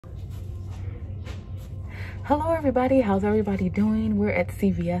Hello everybody, how's everybody doing? We're at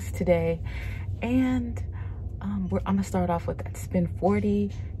CVS today, and I'm gonna start off with that spend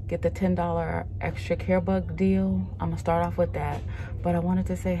 40, get the $10 extra care bug deal. I'm gonna start off with that, but I wanted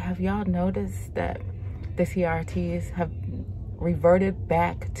to say, have y'all noticed that the CRTs have reverted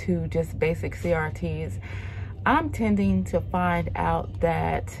back to just basic CRTs? I'm tending to find out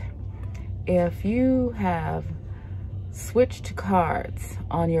that if you have switched cards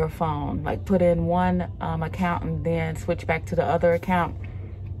on your phone, like put in one account and then switch back to the other account,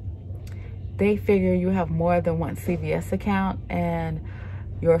 they figure you have more than one CVS account and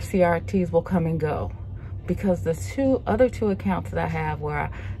your CRTs will come and go. Because the other two accounts that I have, where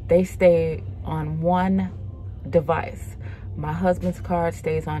they stay on one device, my husband's card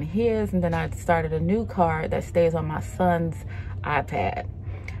stays on his, and then I started a new card that stays on my son's iPad.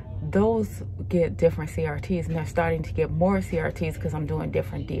 Those get different CRTs, and they're starting to get more CRTs because I'm doing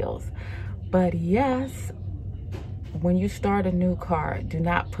different deals. But yes, when you start a new card, do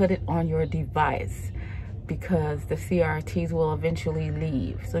not put it on your device because the CRTs will eventually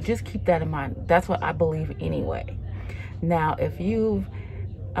leave. So just keep that in mind. That's what I believe anyway. Now, if you've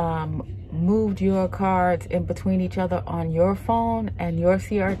moved your cards in between each other on your phone and your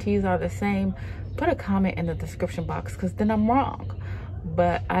CRTs are the same, put a comment in the description box, because then I'm wrong.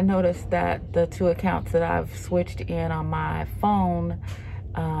 But I noticed that the two accounts that I've switched in on my phone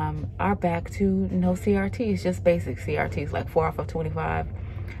are back to no CRTs, just basic CRTs, like 4 off of 25,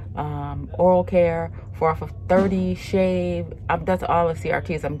 oral care, 4 off of 30, shave. That's all the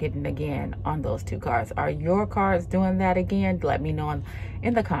CRTs I'm getting again on those two cards. Are your cards doing that again? Let me know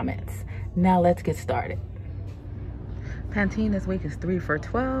in the comments. Now let's get started. Pantene this week is 3 for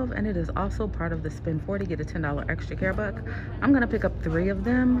 $12, and it is also part of the spend 40, get a $10 extra care buck. I'm gonna pick up 3 of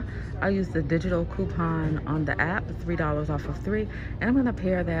them. I'll use the digital coupon on the app, $3 off of 3, and I'm gonna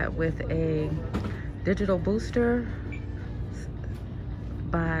pair that with a digital booster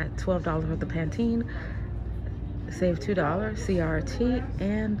by $12 with the Pantene, save $2 CRT,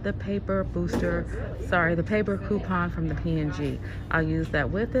 and the paper the paper coupon from the P&G. I'll use that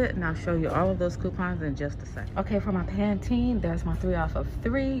with it, and I'll show you all of those coupons in just a second. Okay, for my Pantene, there's my 3 off of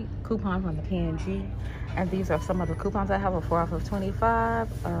 3 coupon from the P&G, and these are some of the coupons I have: a 4 off of 25,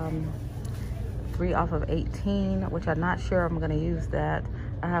 3 off of 18, which I'm not sure I'm gonna use that.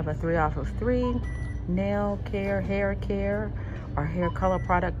 I have a 3 off of 3 nail care, hair care, or hair color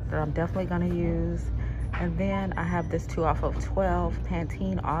product that I'm definitely gonna use. And then I have this 2 off of 12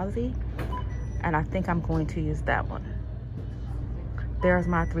 Pantene Aussie, and I think I'm going to use that one. There's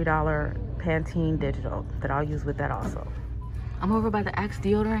my $3 Pantene digital that I'll use with that also. I'm over by the Axe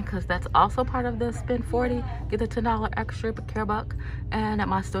deodorant because that's also part of the spend 40, get the $10 extra care buck. And at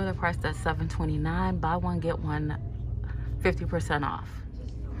my store, the price is $7.29. Buy one, get one 50% off.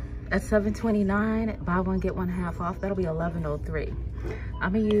 At $7.29, buy one, get one half off. That'll be $11.03.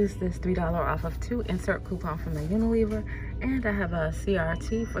 I'm gonna use this $3 off of 2 insert coupon from the Unilever, and I have a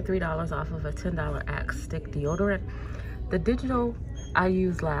CRT for $3 off of a $10 Axe stick deodorant. The digital I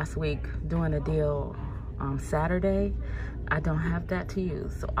used last week doing a deal on Saturday. I don't have that to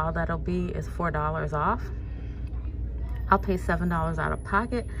use, so all that'll be is $4 off. I'll pay $7 out of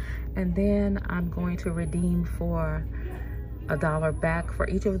pocket, and then I'm going to redeem for $1 back for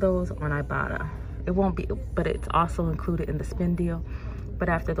each of those on Ibotta. It won't be, but it's also included in the spend deal. But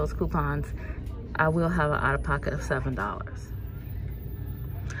after those coupons, I will have an out-of-pocket of $7.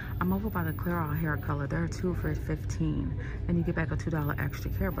 I'm over by the Clairol hair color. There are 2 for $15, and you get back a $2 extra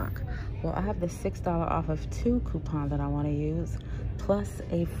care buck. Well, I have the $6 off of 2 coupon that I want to use, plus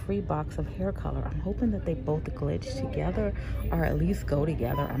a free box of hair color. I'm hoping that they both glitch together, or at least go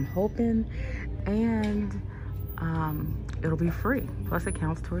together. I'm hoping, and it'll be free, plus it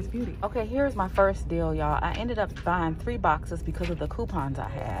counts towards beauty. Okay, here's my first deal, y'all. I ended up buying 3 boxes because of the coupons I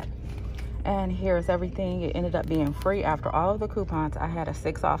had, and here's everything. It ended up being free after all of the coupons. I had a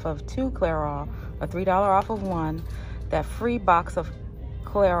 6 off of 2 Clairol, a $3 off of 1, that free box of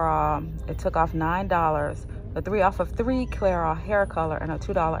Clairol, it took off $9, the 3 off of 3 Clairol hair color, and a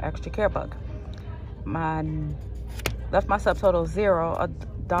 $2 extra care buck. Left my subtotal 0,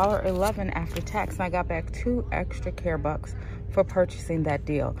 $1.11 after tax, and I got back 2 extra care bucks for purchasing that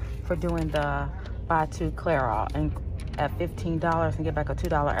deal, for doing the buy 2 Clairol and at $15 and get back a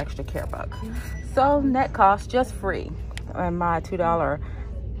 $2 extra care buck. So net cost just free, and my $2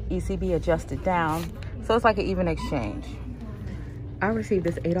 ECB adjusted down, so it's like an even exchange. I received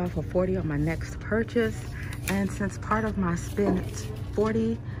this 8 off of 40 on my next purchase, and since part of my spend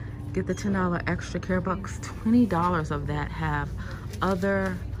 40, get the $10 extra care bucks, $20 of that have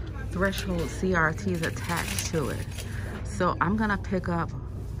other threshold CRTs attached to it. So I'm gonna pick up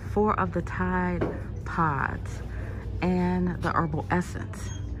 4 of the Tide pods and the herbal essence.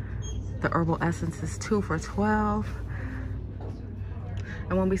 The herbal essence is 2 for $12.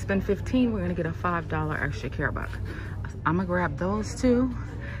 And when we spend $15, we're gonna get a $5 extra care buck. I'm gonna grab those two,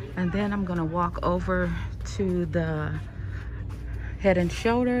 and then I'm gonna walk over to the Head and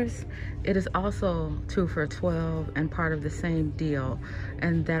Shoulders. It is also 2 for $12 and part of the same deal.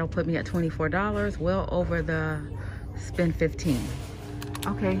 And that'll put me at $24, well over the spend $15.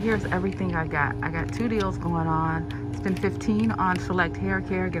 Okay, here's everything I got. I got 2 deals going on. Spend $15 on select hair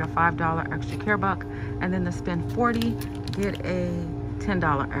care, get a $5 extra care buck. And then the spend $40, get a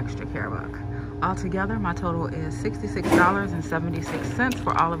 $10 extra care buck. Altogether, my total is $66.76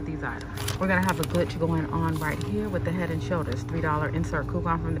 for all of these items. We're gonna have a glitch going on right here with the Head and Shoulders. $3 insert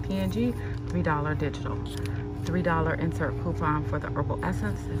coupon from the P&G, $3 digital. $3 insert coupon for the Herbal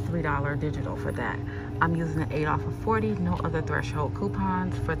Essence, $3 digital for that. I'm using an 8 off of 40, no other threshold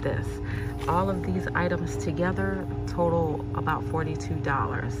coupons for this. All of these items together total about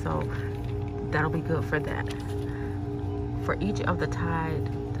 $42, so that'll be good for that. For each of the Tide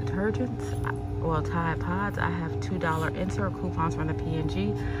detergents, well, Tide pods, I have $2 insert coupons from the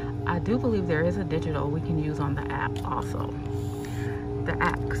P&G. I do believe there is a digital we can use on the app also. The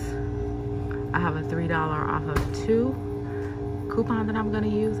Axe, I have a $3 off of 2 coupon that I'm gonna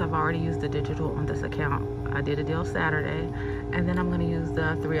use. I've already used the digital on this account. I did a deal Saturday, and then I'm gonna use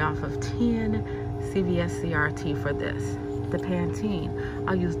the 3 off of 10 CVS CRT for this. The Pantene,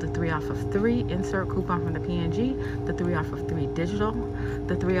 I'll use the 3 off of 3 insert coupon from the P&G, the 3 off of 3 digital,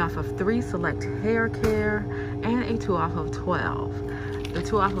 the 3 off of 3 select hair care, and a 2 off of 12. The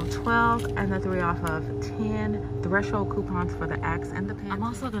 2 off of 12 and the 3 off of 10 threshold coupons for the Axe and the Pantene. I'm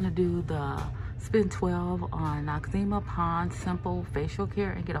also gonna do the spend 12 on Noxzema Pond's Simple Facial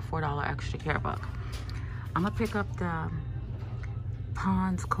Care and get a $4 extra care buck. I'm gonna pick up the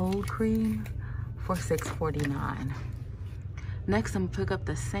Pond's Cold Cream for $6.49. Next, I'm gonna pick up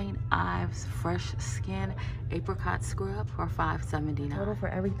the St. Ives Fresh Skin Apricot Scrub for $5.79. Total for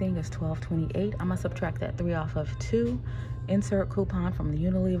everything is $12.28. I'm gonna subtract that 3 off of 2 insert coupon from the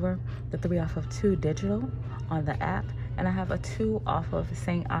Unilever, the 3 off of 2 digital on the app, and I have a 2 off of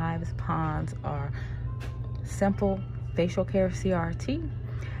St. Ives Pond's Simple Facial Care CRT.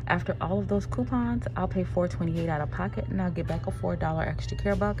 After all of those coupons, I'll pay $4.28 out of pocket, and I'll get back a $4 extra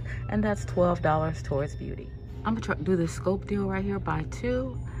care buck, and that's $12 towards beauty. I'm gonna do this scope deal right here, buy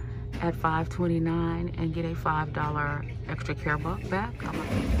 2 at $5.29 and get a $5 extra care buck back.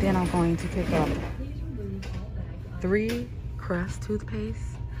 Then I'm going to pick up 3 Crest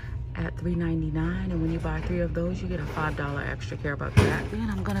toothpaste at $3.99, and when you buy 3 of those, you get a $5 extra care buck back. Then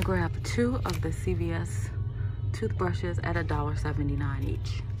I'm gonna grab 2 of the CVS toothbrushes at $1.79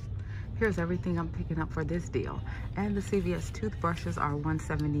 each. Here's everything I'm picking up for this deal. And the CVS toothbrushes are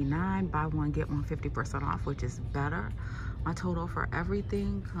 $1.79, buy one, get one 50% off, which is better. My total for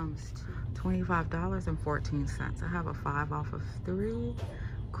everything comes to $25.14. I have a 5 off of 3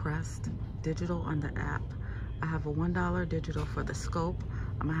 Crest digital on the app. I have a $1 digital for the scope.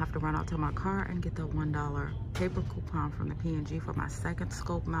 I'm gonna have to run out to my car and get the $1 paper coupon from the P&G for my second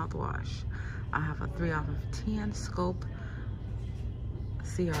scope mouthwash. I have a 3 off of 10 scope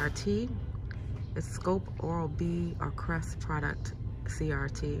CRT. It's Scope Oral-B or Crest product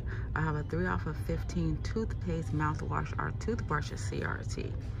CRT. I have a 3 off of 15 toothpaste mouthwash or toothbrushes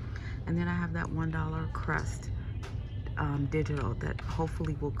CRT. And then I have that $1 Crest digital that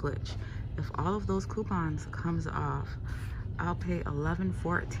hopefully will glitch. If all of those coupons comes off, I'll pay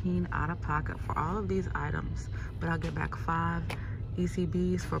 $11.14 out of pocket for all of these items, but I'll get back 5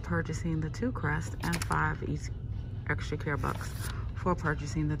 ECBs for purchasing the 2 Crest and 5 extra care bucks for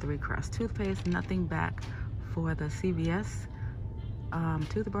purchasing the 3 Crest toothpaste. Nothing back for the CVS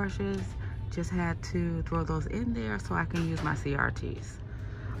toothbrushes. Just had to throw those in there so I can use my CRTs.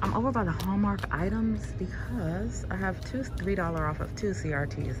 I'm over by the Hallmark items because I have $3 off of 2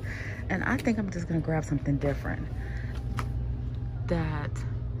 CRTs, and I think I'm just gonna grab something different. That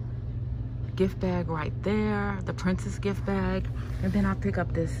gift bag right there, the princess gift bag, and then I'll pick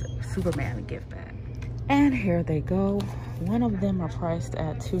up this Superman gift bag. And here they go. One of them are priced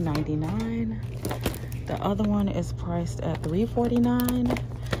at $2.99. The other one is priced at $3.49.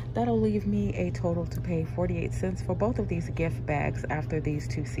 That'll leave me a total to pay 48 cents for both of these gift bags after these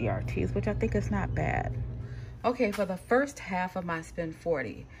 2 CRTs, which I think is not bad. Okay, for the first half of my spend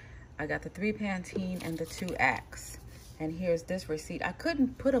 40, I got the 3 Pantene and the 2 Axe. And here's this receipt. I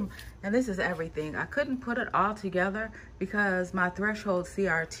couldn't put them, and this is everything. I couldn't put it all together because my threshold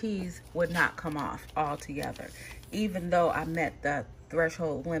CRTs would not come off all together, even though I met the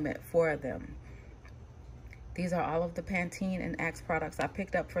threshold limit for them. These are all of the Pantene and Axe products I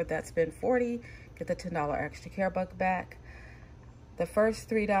picked up for that spend 40. Get the $10 extra care buck back. The first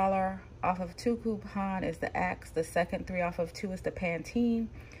 $3 off of 2 coupon is the Axe. The second 3 off of 2 is the Pantene.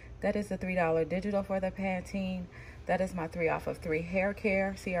 That is the $3 digital for the Pantene. That is my 3 off of 3 hair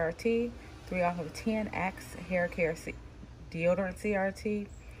care CRT. 3 off of 10 Axe hair care deodorant CRT.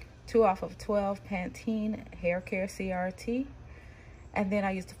 2 off of 12 Pantene hair care CRT. And then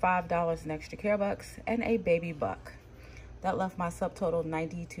I used $5 in extra care bucks and a baby buck. That left my subtotal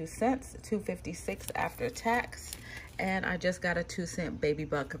 92 cents, $2.56 after tax. And I just got a 2-cent baby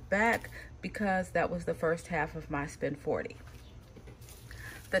buck back because that was the first half of my spend 40.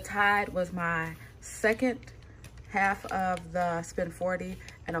 The Tide was my second half of the spend 40.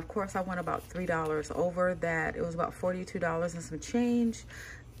 And of course I went about $3 over that. It was about $42 and some change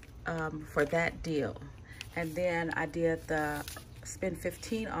for that deal. And then I did the spend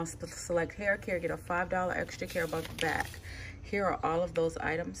 15 on select hair care, get a $5 extra care buck back. Here are all of those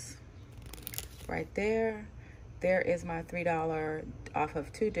items right there. There is my $3 off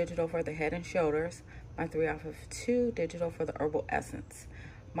of 2 digital for the Head and Shoulders, my 3 off of 2 digital for the Herbal Essence,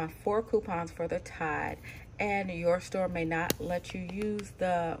 my 4 coupons for the Tide. And your store may not let you use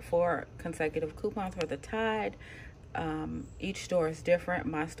the 4 consecutive coupons for the Tide. Each store is different.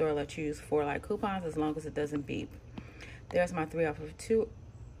 My store lets you use 4 like coupons as long as it doesn't beep. There's my 3 off of 2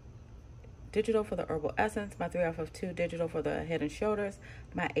 digital for the Herbal Essence, my 3 off of 2 digital for the Head and Shoulders,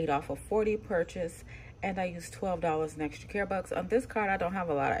 my 8 off of 40 purchase, and I used $12 in extra care bucks. On this card, I don't have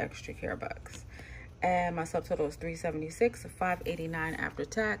a lot of extra care bucks. And my subtotal is $3.76, $5.89 after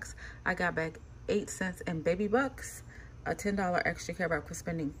tax. I got back 8 cents in baby bucks, a $10 extra care buck for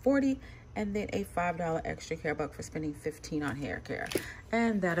spending 40, and then a $5 extra care buck for spending 15 on hair care.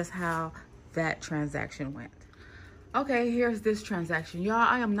 And that is how that transaction went. Okay, here's this transaction. Y'all,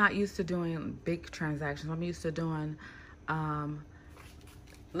 I am not used to doing big transactions. I'm used to doing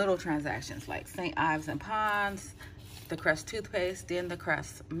little transactions like St. Ives and Pond's, the Crest toothpaste, then the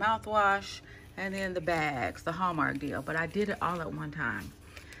Crest mouthwash, and then the bags, the Hallmark deal. But I did it all at one time.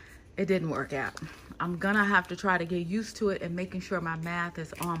 It didn't work out. I'm gonna have to try to get used to it and making sure my math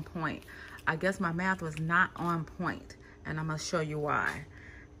is on point. I guess my math was not on point, and I'm gonna show you why.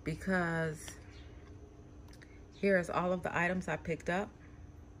 Because here is all of the items I picked up.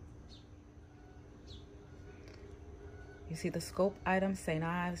 You see the scope items, St.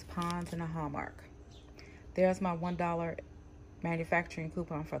 Ives, Pond's, and a Hallmark. There's my $1 manufacturing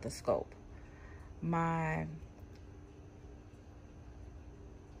coupon for the scope. My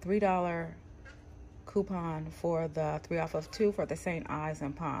 $3 coupon for the 3 off of 2 for the St. Ives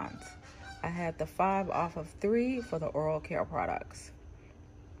and Pond's. I had the 5 off of 3 for the oral care products.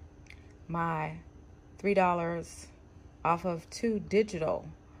 My $3 off of 2 digital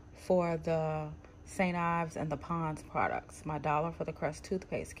for the St. Ives and the Pond's products. My $1 for the Crest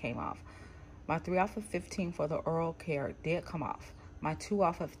toothpaste came off. My 3 off of 15 for the oral care did come off. My 2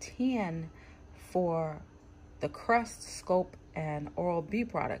 off of 10 for the Crest scope and Oral B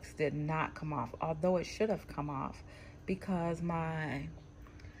products did not come off, although it should have come off because my,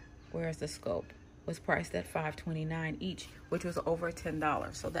 where's the scope, was priced at $5.29 each, which was over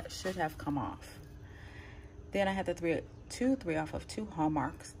 $10, so that should have come off. Then I had the 3 off of 2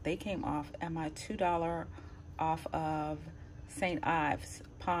 Hallmarks. They came off, and my $2 off of St. Ives,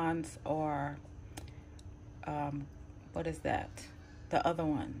 Pond's, or what is that? The other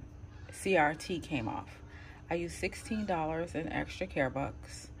one, CRT, came off. I used $16 in extra care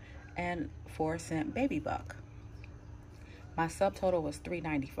bucks and 4-cent baby buck. My subtotal was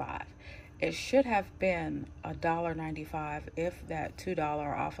 $3.95. It should have been $1.95 if that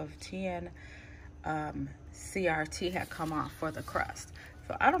 $2 off of 10 CRT had come off for the Crest.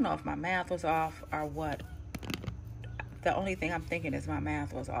 So I don't know if my math was off or what. The only thing I'm thinking is my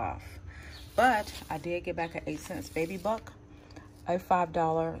math was off. But I did get back an 8 cents baby buck, a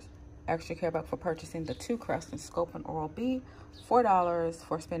 $5 extra care buck for purchasing the 2 Crest and Scope and Oral B, $4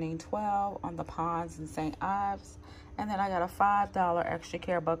 for spending 12 on the Pond's and St. Ives, and then I got a $5 extra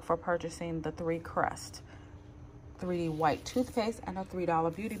care buck for purchasing the 3 Crest 3D white toothpaste and a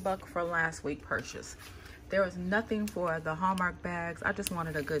 $3 beauty buck for last week purchase. There was nothing for the Hallmark bags. I just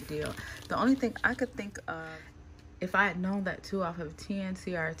wanted a good deal. The only thing I could think of, if I had known that 2 off of 10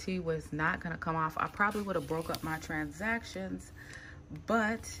 CRT was not gonna come off, I probably would have broke up my transactions,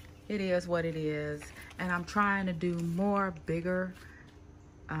 but it is what it is. And I'm trying to do more bigger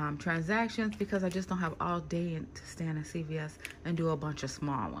transactions because I just don't have all day to stand in CVS and do a bunch of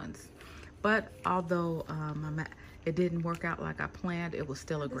small ones. But although it didn't work out like I planned, it was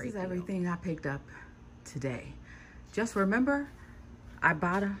still a great deal. This is everything I picked up today. Just remember,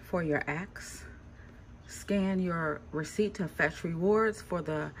 Ibotta for your Axe, scan your receipt to fetch rewards for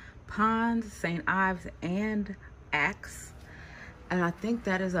the Ponds, St. Ives, and Axe. And I think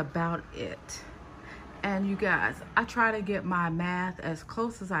that is about it. And you guys, I try to get my math as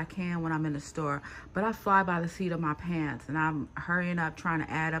close as I can when I'm in the store, but I fly by the seat of my pants and I'm hurrying up trying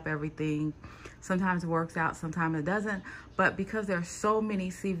to add up everything. Sometimes it works out, sometimes it doesn't. But because there's so many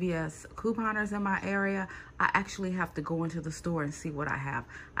CVS couponers in my area, I actually have to go into the store and see what I have.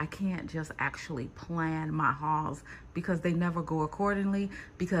 I can't just actually plan my hauls because they never go accordingly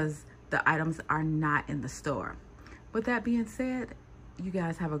because the items are not in the store. With that being said, you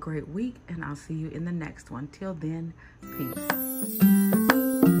guys have a great week, and I'll see you in the next one. Till then, peace.